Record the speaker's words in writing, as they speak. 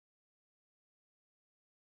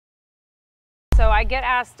So I get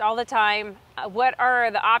asked all the time, what are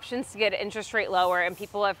the options to get interest rate lower? And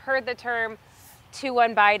people have heard the term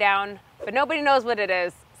 2-1 buy down, but nobody knows what it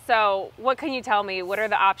is. So what can you tell me? What are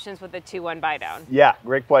the options with the 2-1 buy down? Yeah,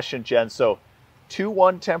 great question, Jen. So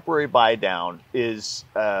 2-1 temporary buy down is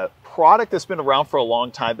a product that's been around for a long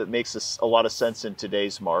time that makes a lot of sense in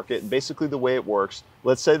today's market. And basically the way it works,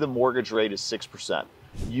 let's say the mortgage rate is 6%.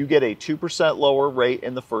 You get a 2% lower rate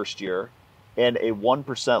in the first year and a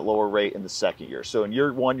 1% lower rate in the second year. So in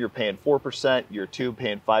year 1, you're paying 4%, year 2,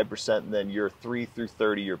 paying 5%, and then year 3 through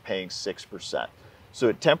 30, you're paying 6%. So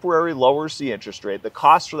it temporarily lowers the interest rate. The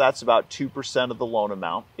cost for that's about 2% of the loan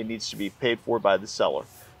amount. It needs to be paid for by the seller.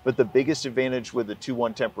 But the biggest advantage with the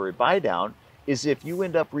 2-1 temporary buy down is if you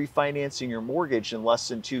end up refinancing your mortgage in less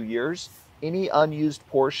than 2 years, any unused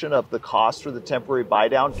portion of the cost for the temporary buy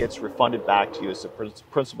down gets refunded back to you as a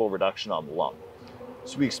principal reduction on the loan.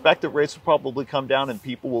 So we expect that rates will probably come down and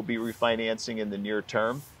people will be refinancing in the near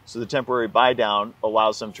term. So the temporary buy down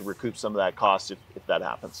allows them to recoup some of that cost if that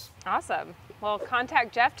happens. Awesome. Well,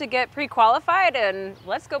 contact Jeff to get pre-qualified and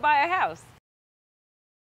let's go buy a house.